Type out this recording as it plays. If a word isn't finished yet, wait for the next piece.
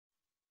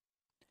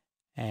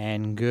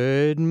And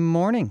good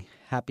morning.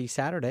 Happy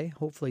Saturday.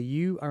 Hopefully,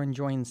 you are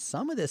enjoying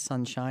some of this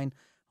sunshine.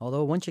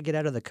 Although, once you get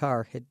out of the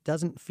car, it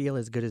doesn't feel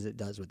as good as it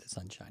does with the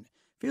sunshine.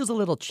 It feels a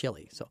little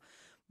chilly. So,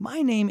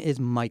 my name is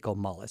Michael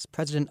Mullis,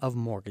 president of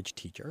Mortgage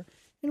Teacher.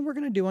 And we're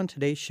going to do on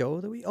today's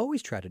show that we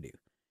always try to do,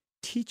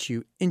 teach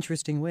you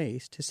interesting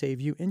ways to save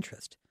you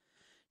interest.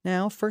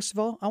 Now, first of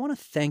all, I want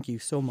to thank you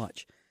so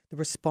much. The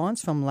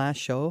response from last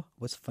show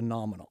was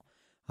phenomenal.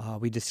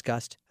 We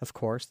discussed, of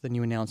course, the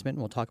new announcement,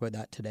 and we'll talk about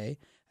that today.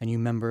 A new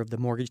member of the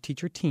Mortgage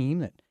Teacher team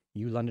that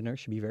you Londoners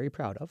should be very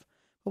proud of.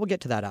 But we'll get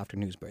to that after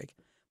news break.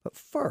 But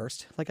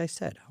first, like I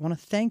said, I want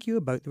to thank you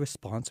about the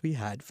response we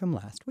had from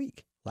last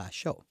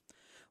show.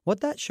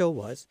 What that show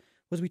was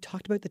we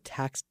talked about the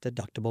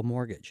tax-deductible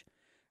mortgage.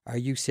 Are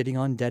you sitting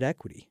on debt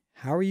equity?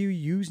 How are you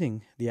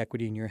using the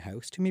equity in your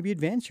house to maybe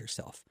advance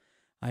yourself?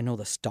 I know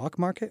the stock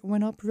market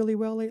went up really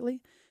well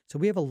lately, so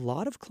we have a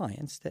lot of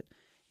clients that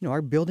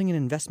are building an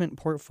investment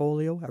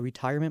portfolio, a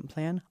retirement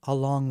plan,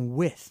 along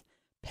with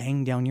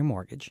paying down your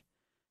mortgage.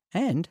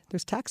 And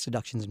there's tax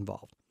deductions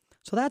involved.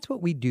 So that's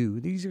what we do.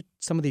 These are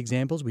some of the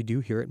examples we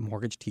do here at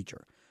Mortgage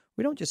Teacher.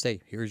 We don't just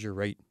say, here's your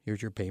rate,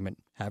 here's your payment,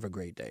 have a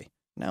great day.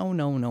 No.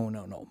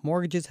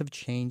 Mortgages have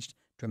changed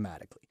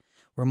dramatically.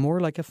 We're more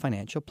like a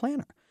financial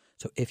planner.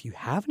 So if you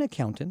have an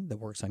accountant that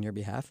works on your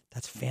behalf,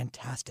 that's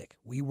fantastic.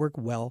 We work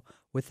well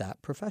with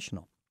that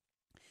professional.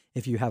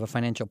 If you have a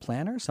financial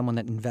planner, someone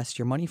that invests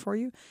your money for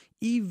you,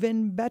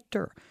 even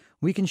better.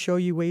 We can show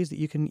you ways that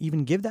you can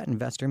even give that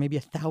investor maybe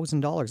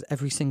 $1,000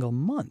 every single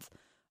month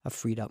of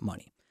freed up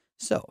money.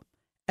 So,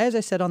 as I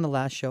said on the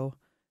last show,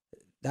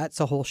 that's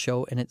a whole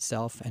show in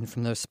itself. And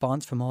from the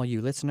response from all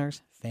you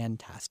listeners,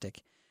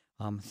 fantastic.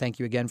 Thank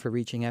you again for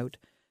reaching out,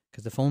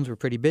 because the phones were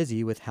pretty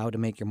busy with how to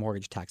make your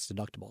mortgage tax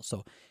deductible.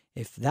 So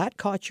if that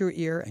caught your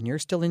ear and you're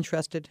still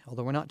interested,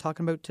 although we're not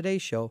talking about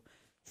today's show,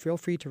 feel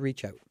free to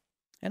reach out.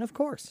 And of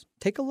course,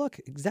 take a look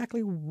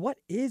exactly what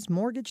is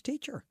Mortgage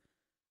Teacher.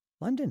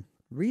 London,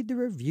 read the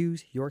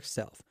reviews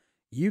yourself.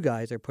 You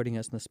guys are putting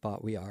us in the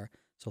spot we are,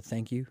 so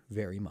thank you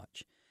very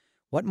much.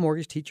 What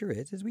Mortgage Teacher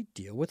is we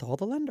deal with all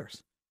the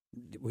lenders.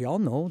 We all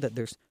know that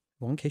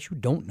in case you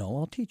don't know,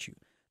 I'll teach you.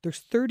 There's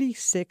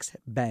 36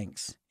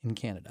 banks in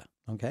Canada,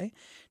 okay?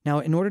 Now,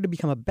 in order to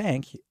become a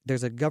bank,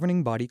 there's a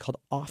governing body called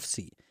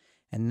OFSI,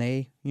 and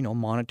they,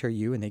 monitor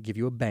you and they give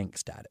you a bank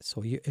status.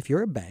 So if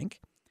you're a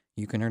bank,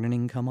 you can earn an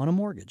income on a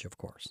mortgage, of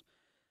course.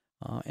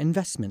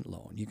 Investment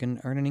loan. You can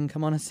earn an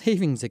income on a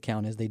savings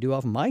account, as they do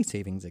off my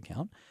savings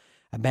account.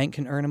 A bank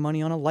can earn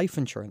money on a life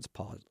insurance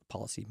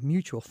policy,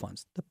 mutual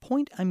funds. The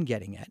point I'm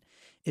getting at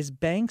is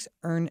banks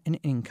earn an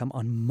income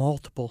on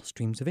multiple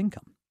streams of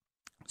income.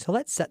 So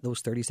let's set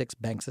those 36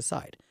 banks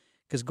aside,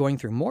 because going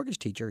through Mortgage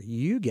Teacher,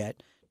 you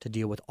get to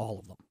deal with all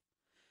of them.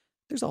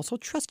 There's also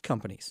trust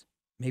companies.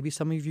 Maybe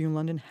some of you in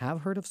London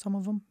have heard of some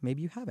of them.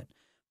 Maybe you haven't.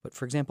 But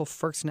for example,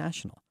 First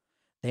National.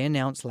 They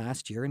announced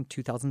last year in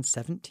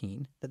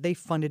 2017 that they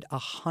funded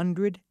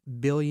 $100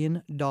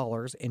 billion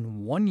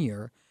in 1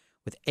 year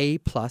with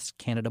A-plus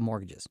Canada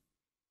mortgages.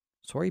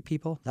 Sorry,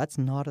 people, that's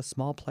not a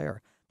small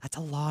player. That's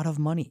a lot of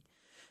money.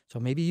 So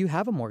maybe you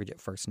have a mortgage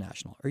at First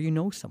National, or you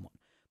know someone,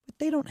 but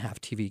they don't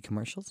have TV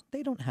commercials.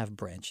 They don't have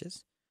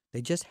branches.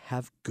 They just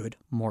have good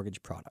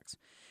mortgage products.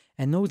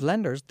 And those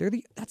lenders,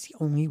 that's the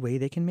only way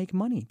they can make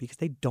money, because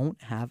they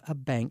don't have a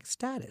bank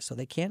status. So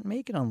they can't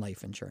make it on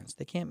life insurance.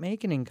 They can't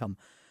make an income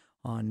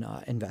on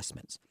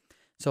investments.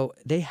 So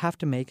they have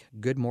to make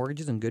good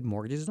mortgages, and good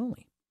mortgages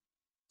only.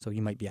 So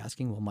you might be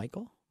asking, well,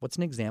 Michael, what's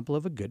an example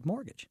of a good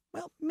mortgage?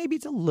 Well, maybe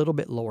it's a little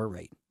bit lower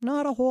rate.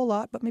 Not a whole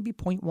lot, but maybe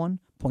 0.1,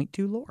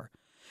 0.2 lower.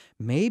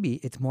 Maybe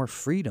it's more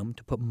freedom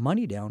to put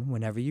money down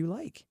whenever you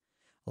like.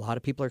 A lot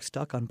of people are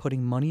stuck on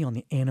putting money on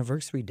the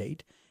anniversary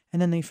date,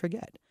 and then they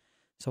forget.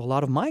 So a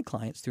lot of my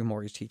clients through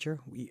Mortgage Teacher,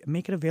 we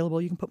make it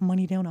available. You can put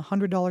money down,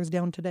 $100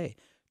 down today.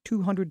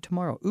 $200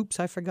 tomorrow. Oops,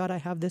 I forgot I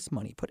have this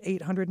money. Put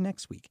 $800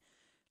 next week.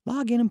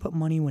 Log in and put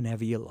money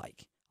whenever you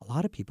like. A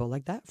lot of people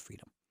like that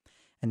freedom.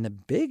 And the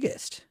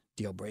biggest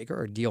deal breaker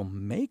or deal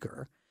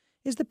maker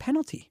is the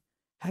penalty.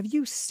 Have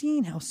you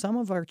seen how some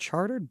of our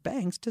chartered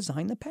banks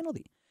design the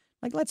penalty?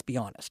 Like, let's be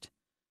honest.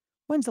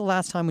 When's the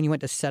last time when you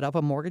went to set up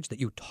a mortgage that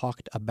you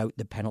talked about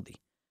the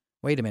penalty?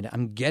 Wait a minute,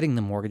 I'm getting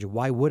the mortgage.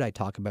 Why would I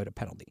talk about a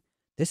penalty?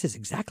 This is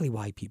exactly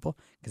why, people,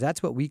 because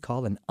that's what we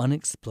call an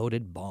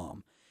unexploded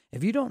bomb.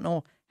 If you don't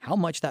know how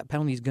much that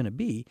penalty is going to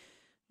be,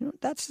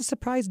 that's a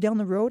surprise down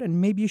the road, and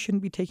maybe you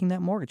shouldn't be taking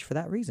that mortgage for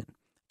that reason.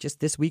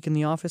 Just this week in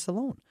the office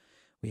alone,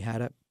 we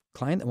had a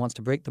client that wants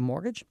to break the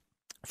mortgage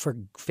for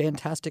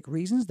fantastic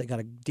reasons. They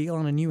got a deal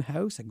on a new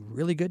house, a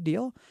really good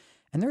deal,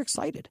 and they're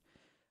excited.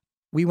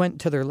 We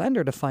went to their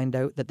lender to find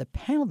out that the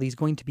penalty is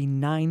going to be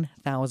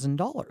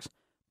 $9,000.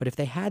 But if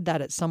they had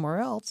that at somewhere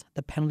else,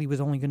 the penalty was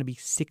only going to be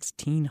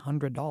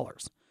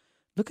 $1,600.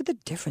 Look at the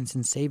difference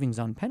in savings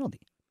on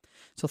penalty.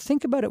 So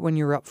think about it when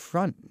you're up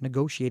front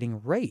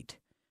negotiating rate.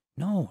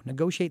 No,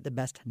 negotiate the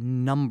best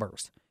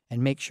numbers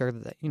and make sure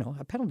that,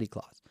 a penalty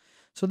clause.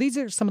 So these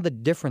are some of the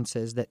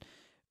differences that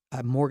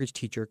a mortgage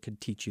teacher could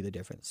teach you the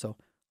difference. So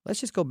let's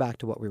just go back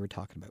to what we were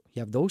talking about.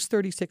 You have those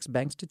 36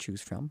 banks to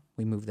choose from.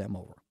 We move them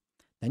over.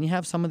 Then you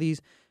have some of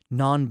these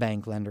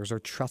non-bank lenders or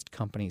trust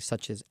companies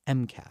such as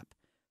MCAP,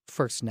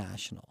 First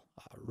National,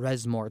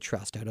 Resmore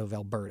Trust out of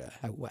Alberta,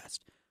 out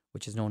west,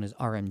 which is known as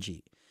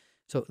RMG.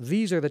 So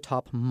these are the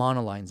top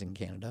monolines in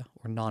Canada,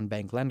 or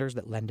non-bank lenders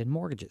that lend in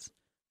mortgages.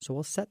 So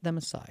we'll set them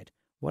aside.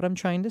 What I'm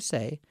trying to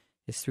say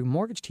is through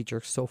Mortgage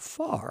Teacher, so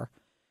far,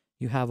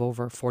 you have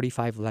over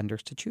 45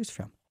 lenders to choose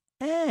from.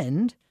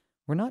 And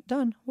we're not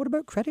done. What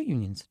about credit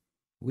unions?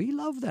 We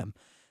love them.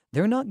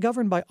 They're not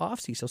governed by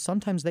OFSI, so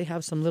sometimes they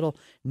have some little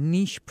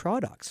niche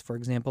products. For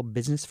example,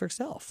 Business for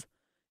Self.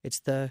 It's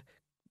the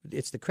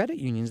credit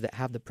unions that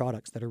have the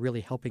products that are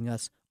really helping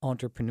us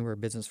entrepreneur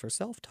business for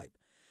self type.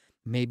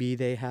 Maybe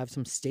they have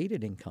some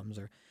stated incomes,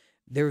 or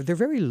they're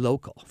very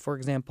local. For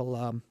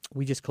example,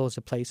 we just closed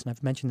a place, and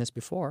I've mentioned this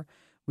before.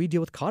 We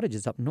deal with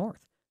cottages up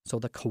north. So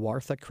the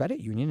Kawartha Credit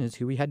Union is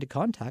who we had to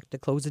contact to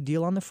close a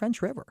deal on the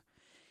French River.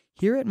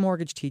 Here at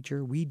Mortgage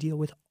Teacher, we deal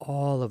with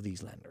all of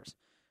these lenders.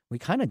 We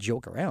kind of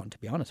joke around, to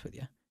be honest with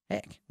you.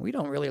 Heck, we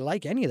don't really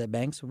like any of the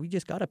banks. We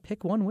just got to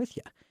pick one with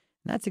you.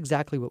 And that's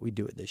exactly what we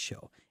do at this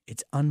show.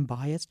 It's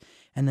unbiased.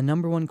 And the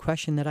number one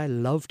question that I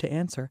love to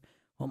answer,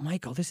 well,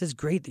 Michael, this is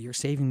great that you're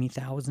saving me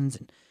thousands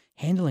and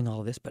handling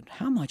all of this, but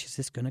how much is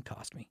this going to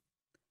cost me?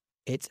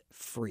 It's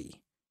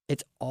free.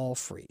 It's all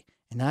free.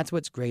 And that's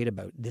what's great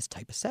about this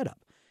type of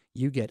setup.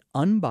 You get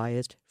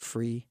unbiased,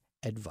 free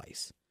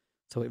advice.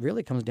 So it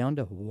really comes down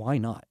to why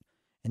not?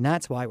 And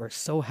that's why we're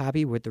so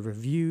happy with the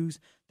reviews,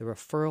 the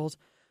referrals.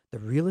 The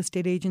real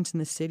estate agents in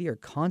the city are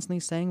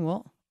constantly saying,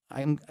 well,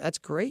 that's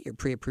great, you're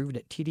pre-approved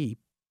at TD,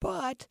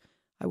 but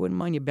I wouldn't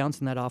mind you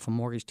bouncing that off a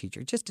Mortgage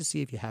Teacher just to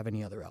see if you have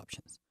any other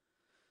options.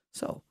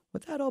 So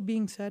with that all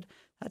being said,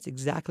 that's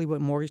exactly what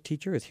Mortgage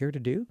Teacher is here to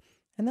do,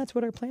 and that's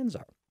what our plans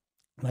are.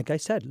 Like I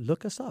said,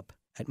 look us up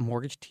at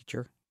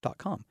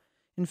mortgageteacher.com.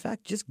 In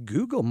fact, just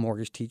Google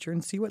Mortgage Teacher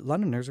and see what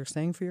Londoners are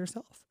saying for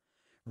yourself.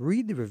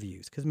 Read the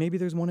reviews, because maybe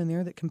there's one in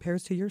there that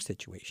compares to your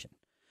situation.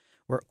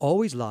 We're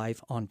always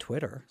live on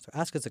Twitter, so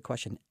ask us a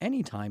question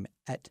anytime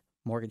at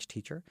Mortgage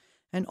Teacher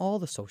and all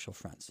the social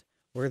fronts.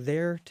 We're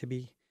there to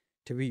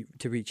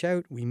reach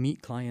out. We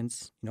meet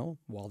clients,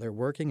 while they're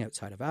working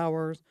outside of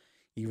hours,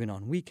 even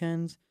on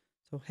weekends.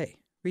 So hey,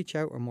 reach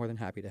out. We're more than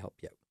happy to help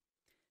you out.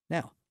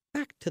 Now,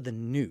 back to the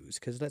news,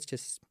 because let's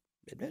just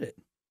admit it.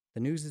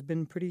 The news has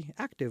been pretty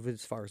active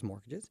as far as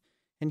mortgages,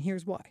 and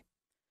here's why.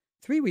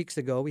 3 weeks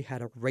ago, we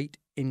had a rate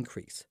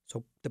increase.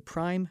 So the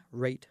prime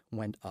rate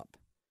went up.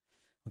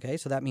 Okay,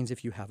 so that means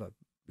if you have a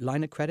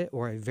line of credit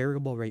or a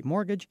variable rate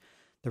mortgage,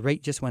 the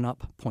rate just went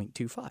up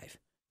 0.25.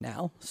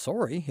 Now,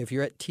 sorry, if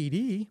you're at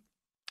TD,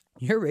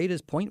 your rate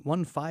is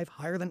 0.15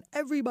 higher than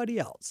everybody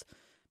else.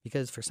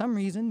 Because for some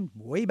reason,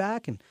 way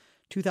back in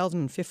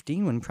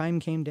 2015 when prime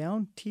came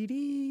down,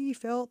 TD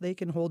felt they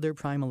can hold their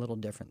prime a little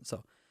different.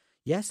 So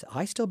yes,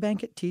 I still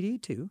bank at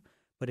TD too,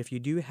 but if you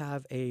do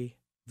have a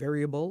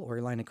variable or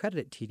a line of credit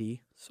at TD,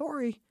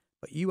 sorry,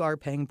 but you are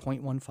paying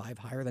 0.15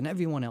 higher than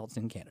everyone else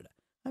in Canada.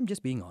 I'm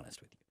just being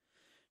honest with you.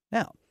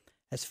 Now,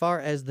 as far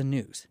as the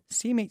news,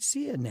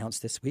 CMHC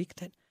announced this week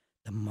that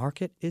the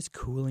market is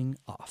cooling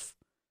off.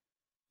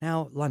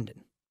 Now,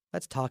 London.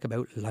 Let's talk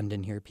about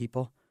London here,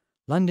 people.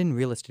 London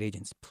real estate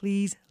agents,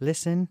 please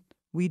listen.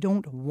 We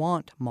don't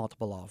want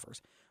multiple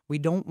offers. We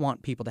don't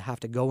want people to have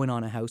to go in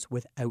on a house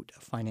without a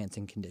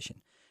financing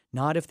condition.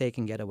 Not if they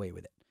can get away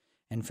with it.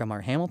 And from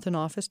our Hamilton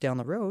office down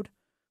the road,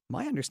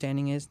 my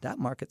understanding is that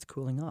market's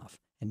cooling off.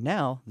 And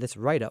now this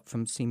write-up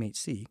from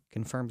CMHC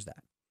confirms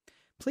that.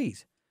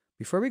 Please,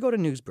 before we go to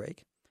news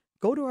break,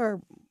 go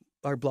to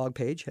our blog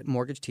page at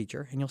Mortgage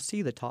Teacher, and you'll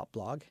see the top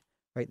blog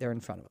right there in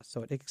front of us.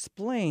 So it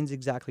explains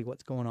exactly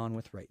what's going on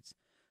with rates.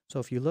 So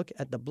if you look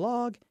at the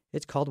blog,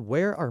 it's called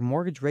Where Are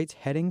Mortgage Rates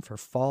Heading for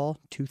Fall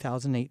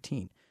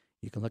 2018?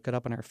 You can look it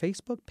up on our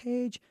Facebook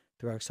page,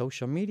 through our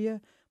social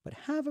media, but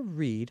have a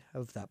read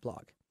of that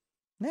blog.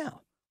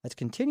 Now, let's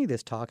continue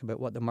this talk about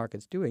what the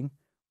market's doing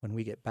when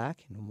we get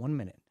back in 1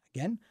 minute.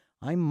 Again,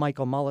 I'm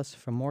Michael Mullis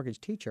from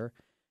Mortgage Teacher,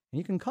 and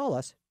you can call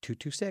us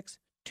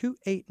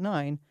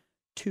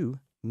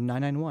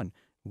 226-289-2991.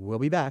 We'll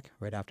be back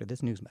right after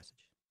this news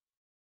message.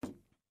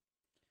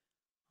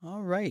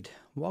 All right,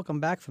 welcome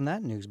back from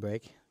that news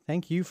break.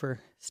 Thank you for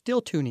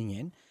still tuning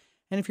in.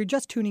 And if you're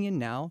just tuning in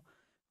now,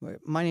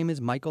 my name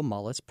is Michael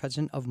Mullis,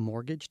 president of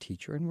Mortgage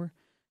Teacher, and we're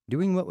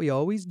doing what we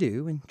always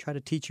do and try to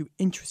teach you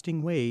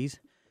interesting ways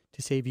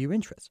to save you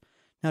interest.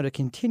 Now, to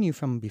continue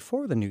from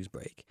before the news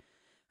break,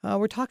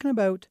 we're talking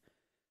about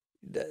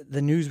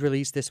the news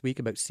release this week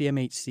about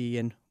CMHC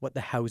and what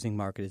the housing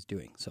market is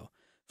doing. So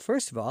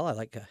first of all,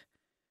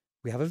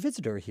 we have a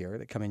visitor here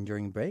that come in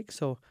during break.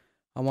 So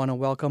I want to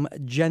welcome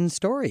Jen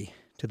Story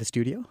to the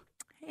studio.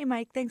 Hey,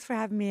 Mike. Thanks for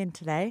having me in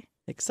today.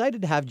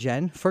 Excited to have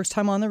Jen. First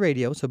time on the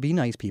radio, so be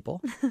nice, people.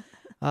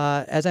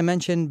 As I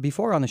mentioned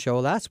before on the show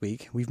last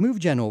week, we've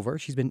moved Jen over.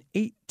 She's been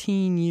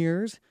 18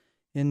 years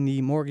in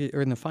the mortgage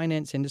or in the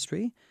finance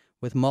industry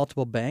with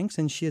multiple banks,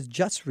 and she has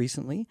just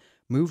recently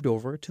moved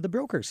over to the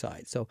broker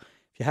side. So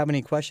if you have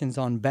any questions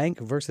on bank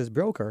versus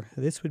broker,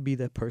 this would be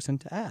the person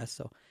to ask.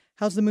 So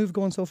how's the move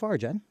going so far,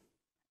 Jen?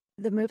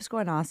 The move's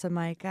going awesome,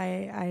 Mike.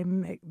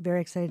 I'm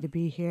very excited to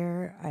be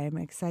here. I'm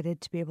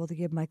excited to be able to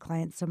give my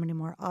clients so many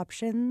more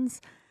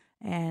options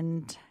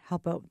and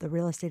help out the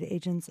real estate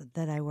agents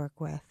that I work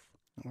with.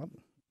 Well,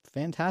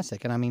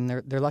 fantastic. And I mean,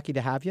 they're lucky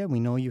to have you. We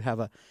know you have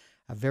a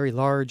very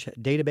large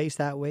database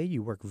that way.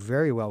 You work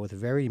very well with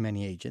very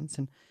many agents,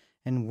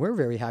 and we're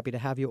very happy to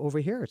have you over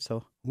here.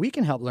 So we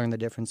can help learn the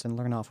difference and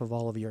learn off of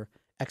all of your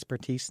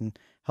expertise and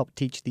help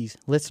teach these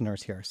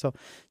listeners here. So,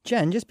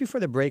 Jen, just before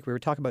the break, we were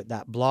talking about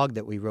that blog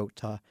that we wrote.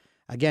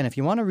 Again, if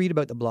you want to read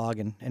about the blog,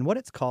 and what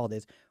it's called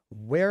is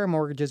Where Are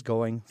Mortgages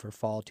Going for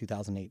Fall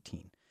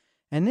 2018.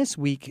 And this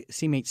week,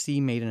 CMHC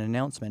made an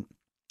announcement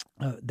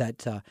that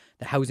the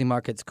housing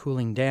market's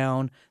cooling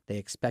down. They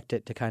expect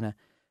it to kind of,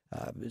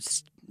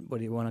 what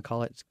do you want to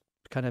call it?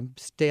 Kind of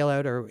stale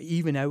out or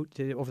even out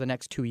over the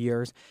next 2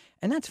 years.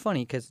 And that's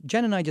funny because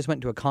Jen and I just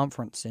went to a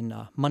conference in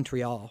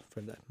Montreal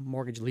for the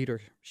Mortgage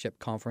Leadership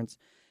Conference.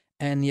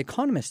 And the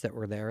economists that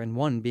were there, and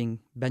one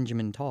being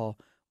Benjamin Tall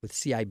with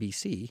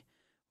CIBC,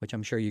 which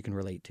I'm sure you can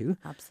relate to.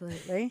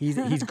 Absolutely.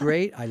 He's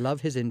great. I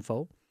love his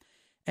info.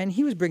 And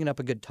he was bringing up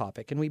a good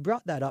topic, and we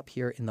brought that up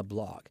here in the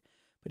blog.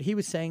 But he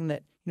was saying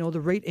that, the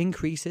rate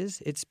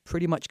increases, it's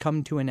pretty much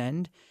come to an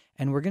end,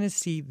 and we're going to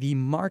see the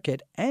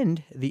market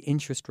and the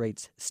interest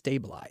rates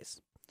stabilize.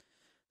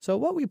 So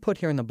what we put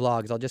here in the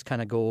blog is I'll just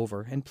kind of go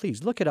over, and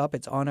please look it up.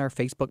 It's on our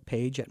Facebook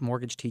page at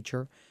Mortgage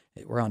Teacher.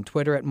 We're on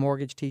Twitter at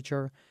Mortgage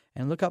Teacher,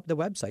 and look up the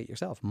website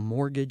yourself,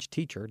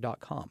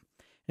 mortgageteacher.com. And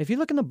if you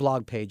look in the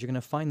blog page, you're going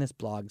to find this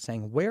blog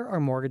saying, where are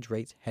mortgage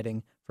rates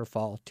heading for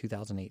fall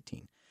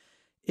 2018?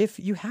 If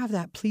you have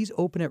that, please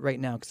open it right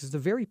now because it's a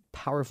very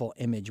powerful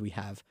image we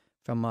have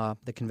from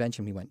the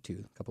convention we went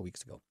to a couple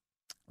weeks ago.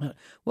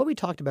 What we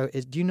talked about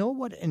is, do you know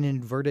what an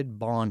inverted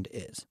bond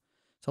is?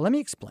 So let me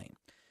explain.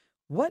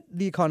 What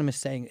the economist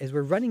is saying is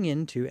we're running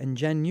into, and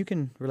Jen, you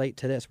can relate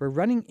to this, we're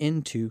running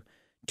into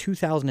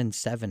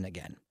 2007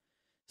 again.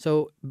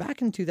 So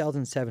back in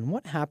 2007,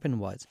 what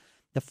happened was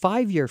the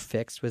 5-year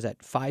fix was at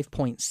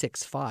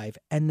 5.65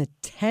 and the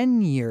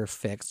 10-year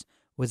fix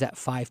was at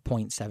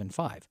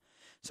 5.75.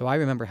 So I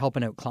remember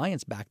helping out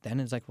clients back then.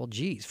 It's like, well,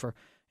 geez, for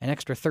an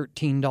extra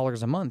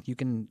 $13 a month, you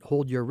can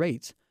hold your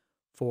rates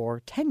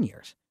for 10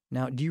 years.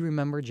 Now, do you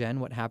remember, Jen,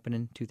 what happened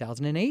in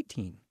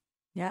 2018?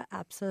 Yeah,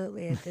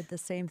 absolutely. I did the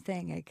same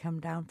thing. It come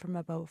down from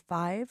about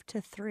 5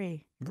 to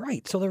 3.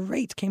 Right. So the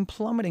rates came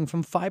plummeting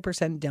from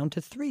 5% down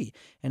to 3%.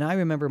 And I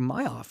remember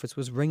my office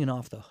was ringing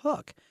off the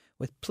hook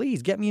with,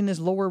 please get me in this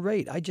lower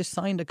rate. I just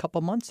signed a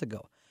couple months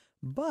ago.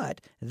 But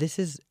this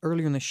is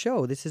earlier in the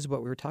show, this is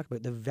what we were talking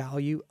about, the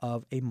value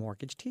of a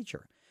mortgage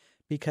teacher.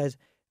 Because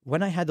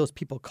when I had those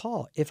people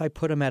call, if I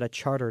put them at a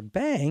chartered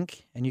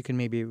bank, and you can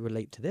maybe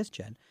relate to this,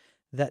 Jen,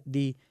 that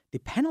the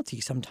penalty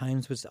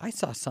sometimes was, I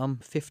saw some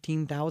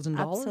 $15,000.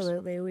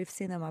 Absolutely. We've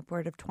seen them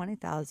upward of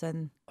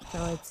 $20,000.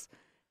 So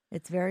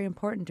it's very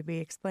important to be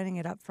explaining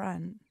it up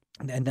front.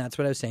 And that's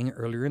what I was saying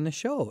earlier in the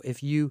show.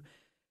 If you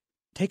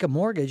take a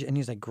mortgage and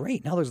he's like,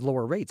 great, now there's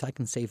lower rates, I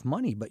can save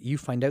money, but you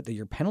find out that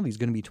your penalty is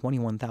going to be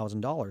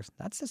 $21,000.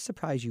 That's a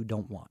surprise you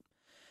don't want.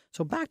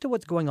 So back to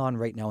what's going on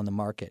right now in the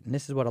market, and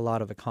this is what a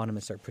lot of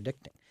economists are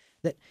predicting,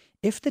 that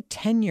if the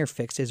 10-year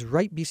fix is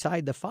right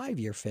beside the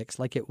 5-year fix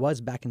like it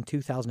was back in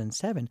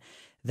 2007,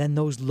 then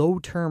those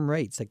low-term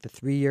rates, like the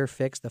 3-year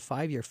fix, the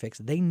 5-year fix,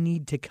 they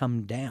need to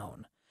come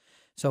down.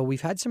 So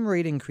we've had some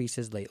rate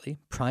increases lately.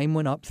 Prime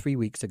went up 3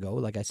 weeks ago,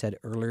 like I said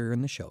earlier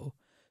in the show.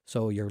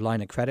 So your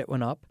line of credit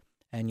went up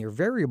and your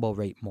variable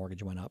rate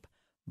mortgage went up,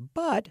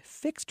 but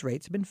fixed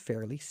rates have been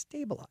fairly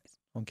stabilized.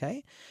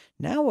 Okay.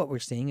 Now what we're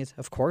seeing is,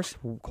 of course,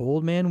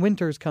 cold man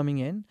winter's coming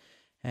in.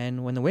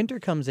 And when the winter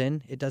comes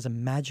in, it does a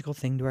magical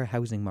thing to our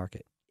housing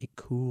market. It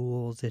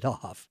cools it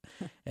off,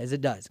 as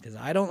it does, because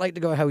I don't like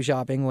to go house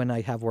shopping when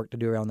I have work to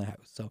do around the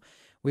house. So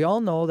we all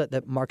know that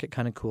the market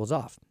kind of cools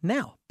off.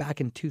 Now,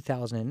 back in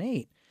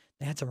 2008,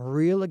 they had some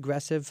real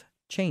aggressive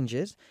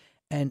changes,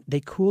 and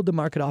they cooled the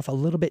market off a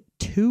little bit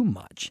too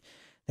much.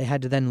 They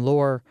had to then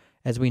lower,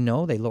 as we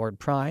know, they lowered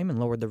prime and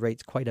lowered the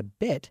rates quite a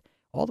bit,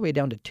 all the way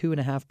down to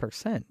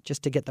 2.5%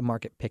 just to get the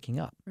market picking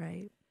up.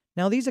 Right.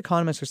 Now, these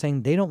economists are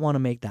saying they don't want to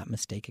make that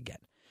mistake again.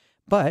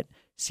 But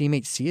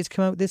CMHC has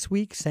come out this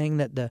week saying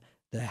that the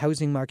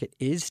housing market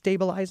is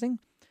stabilizing.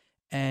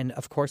 And,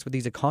 of course, with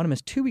these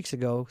economists 2 weeks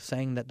ago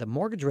saying that the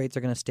mortgage rates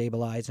are going to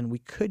stabilize and we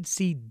could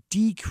see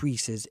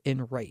decreases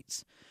in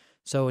rates.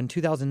 So in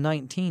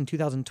 2019,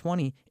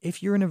 2020,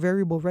 if you're in a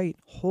variable rate,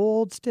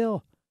 hold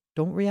still.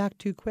 Don't react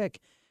too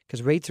quick,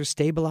 because rates are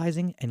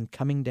stabilizing and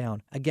coming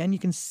down. Again, you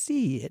can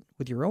see it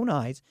with your own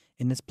eyes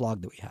in this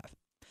blog that we have.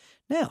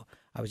 Now,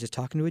 I was just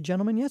talking to a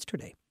gentleman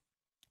yesterday.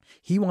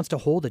 He wants to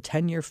hold a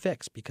 10-year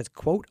fix because,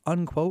 quote,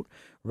 unquote,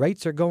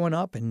 rates are going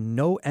up and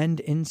no end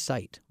in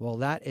sight. Well,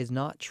 that is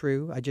not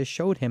true. I just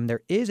showed him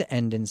there is an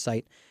end in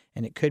sight,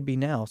 and it could be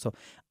now. So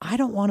I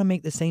don't want to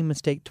make the same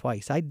mistake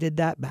twice. I did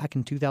that back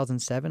in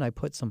 2007. I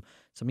put some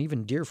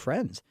even dear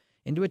friends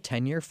into a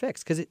 10-year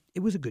fix because it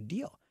was a good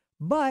deal.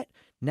 But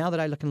now that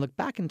I can look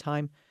back in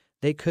time,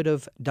 they could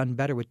have done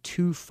better with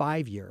 2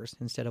 5-years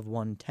instead of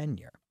 1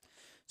 10-year.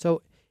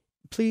 So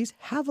please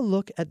have a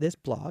look at this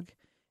blog.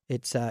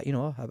 It's,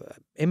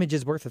 image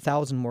is worth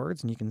 1,000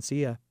 words, and you can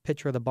see a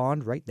picture of the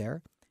bond right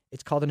there.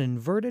 It's called an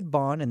inverted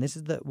bond, and this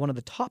is one of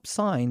the top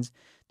signs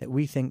that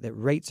we think that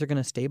rates are going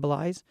to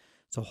stabilize.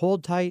 So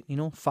hold tight,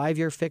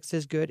 5-year fixed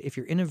is good. If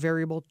you're in a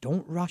variable,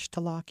 don't rush to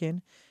lock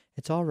in.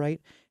 It's all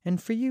right.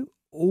 And for you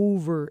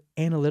over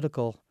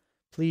analytical,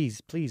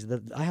 please,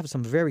 I have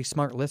some very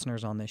smart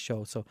listeners on this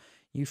show. So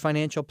you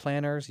financial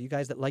planners, you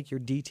guys that like your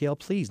detail,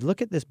 please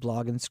look at this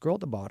blog and scroll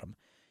to the bottom.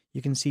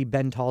 You can see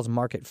Ben Tall's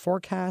market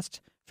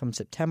forecast from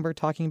September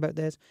talking about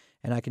this,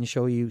 and I can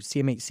show you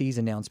CMHC's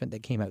announcement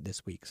that came out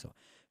this week. So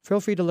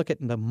feel free to look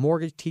at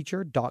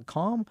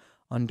themortgageteacher.com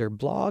under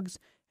blogs,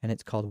 and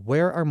it's called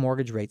Where Are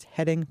Mortgage Rates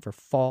Heading for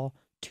Fall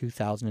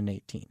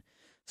 2018.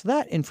 So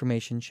that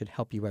information should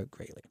help you out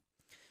greatly.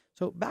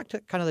 So back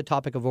to kind of the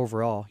topic of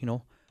overall,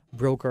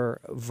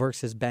 broker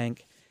versus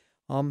bank.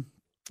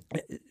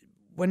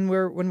 When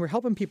we're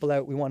helping people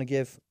out, we want to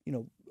give,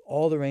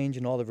 all the range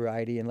and all the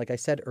variety. And like I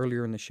said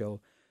earlier in the show,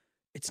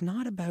 it's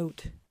not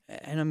about,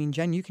 and I mean,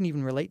 Jen, you can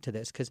even relate to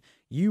this because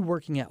you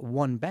working at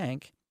one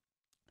bank,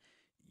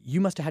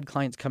 you must have had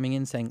clients coming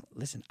in saying,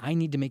 listen, I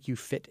need to make you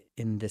fit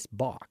in this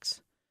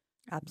box.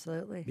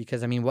 Absolutely.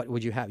 Because, I mean, what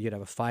would you have? You'd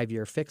have a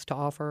 5-year fixed to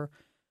offer,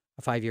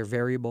 a 5-year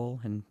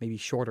variable, and maybe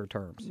shorter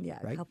terms. Yeah,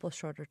 right? A couple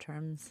shorter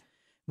terms.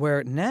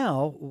 Where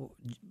now,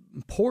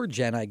 poor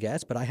Jen, I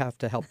guess, but I have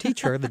to help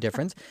teach her the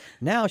difference.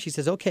 Now she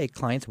says, okay,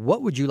 clients,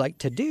 what would you like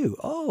to do?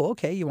 Oh,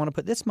 okay, you want to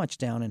put this much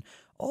down. And,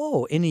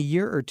 in a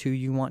year or two,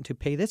 you want to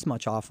pay this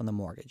much off on the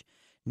mortgage.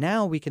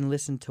 Now we can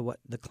listen to what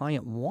the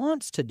client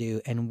wants to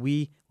do. And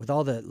we, with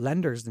all the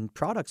lenders and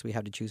products we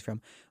have to choose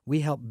from, we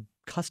help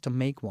custom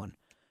make one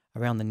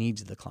around the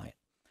needs of the client.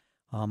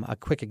 A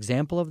quick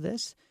example of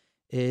this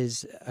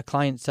is a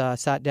client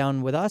sat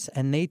down with us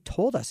and they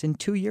told us in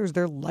 2 years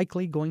they're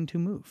likely going to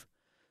move.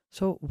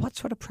 So what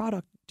sort of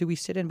product do we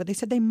sit in? But they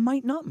said they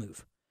might not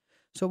move.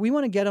 So we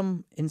want to get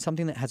them in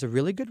something that has a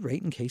really good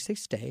rate in case they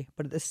stay,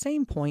 but at the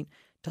same point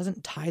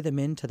doesn't tie them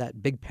into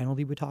that big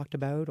penalty we talked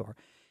about or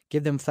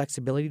give them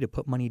flexibility to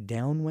put money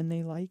down when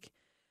they like.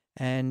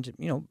 And,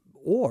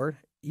 or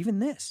even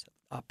this,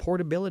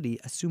 portability,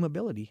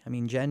 assumability. I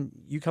mean, Jen,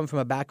 you come from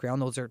a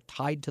background, those are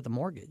tied to the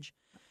mortgage.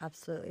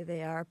 Absolutely,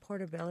 they are.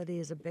 Portability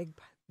is a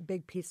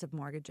big piece of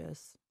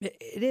mortgages.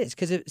 It is,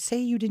 because say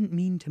you didn't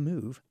mean to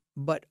move,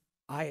 but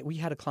we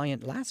had a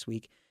client last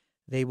week.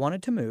 They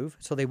wanted to move,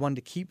 so they wanted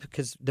to keep,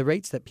 because the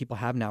rates that people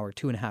have now are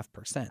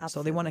 2.5%.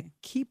 So they want to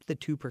keep the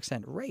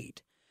 2%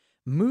 rate,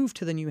 move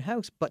to the new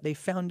house, but they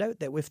found out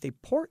that if they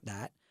port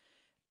that,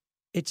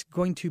 it's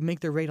going to make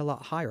their rate a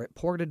lot higher. It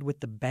ported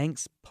with the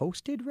bank's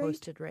posted rate?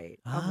 Posted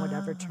rate on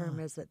whatever term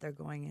is that they're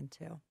going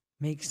into.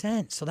 Makes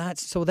sense.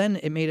 So then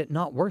it made it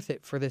not worth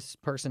it for this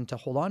person to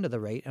hold on to the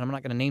rate. And I'm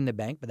not going to name the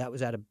bank, but that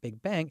was at a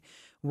big bank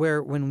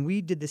where when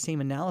we did the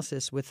same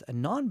analysis with a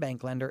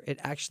non-bank lender, it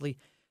actually,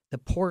 the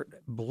port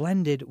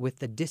blended with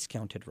the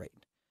discounted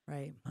rate.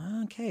 Right.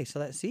 Okay.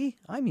 So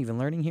I'm even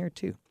learning here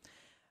too.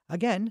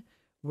 Again,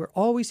 we're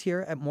always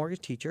here at Mortgage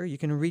Teacher. You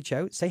can reach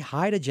out, say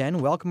hi to Jen,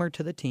 welcome her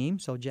to the team.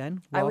 So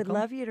Jen, welcome. I would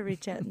love you to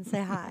reach out and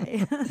say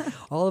hi.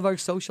 All of our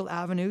social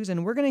avenues.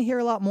 And we're going to hear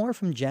a lot more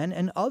from Jen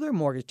and other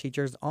mortgage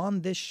teachers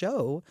on this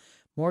show,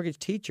 Mortgage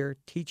Teacher,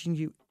 teaching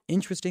you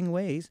interesting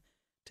ways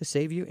to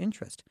save you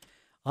interest.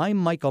 I'm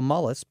Michael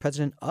Mullis,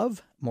 president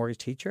of Mortgage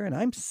Teacher, and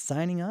I'm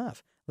signing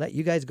off. Let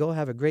you guys go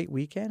have a great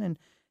weekend. And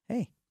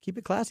hey, keep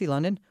it classy,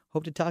 London.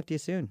 Hope to talk to you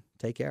soon.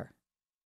 Take care.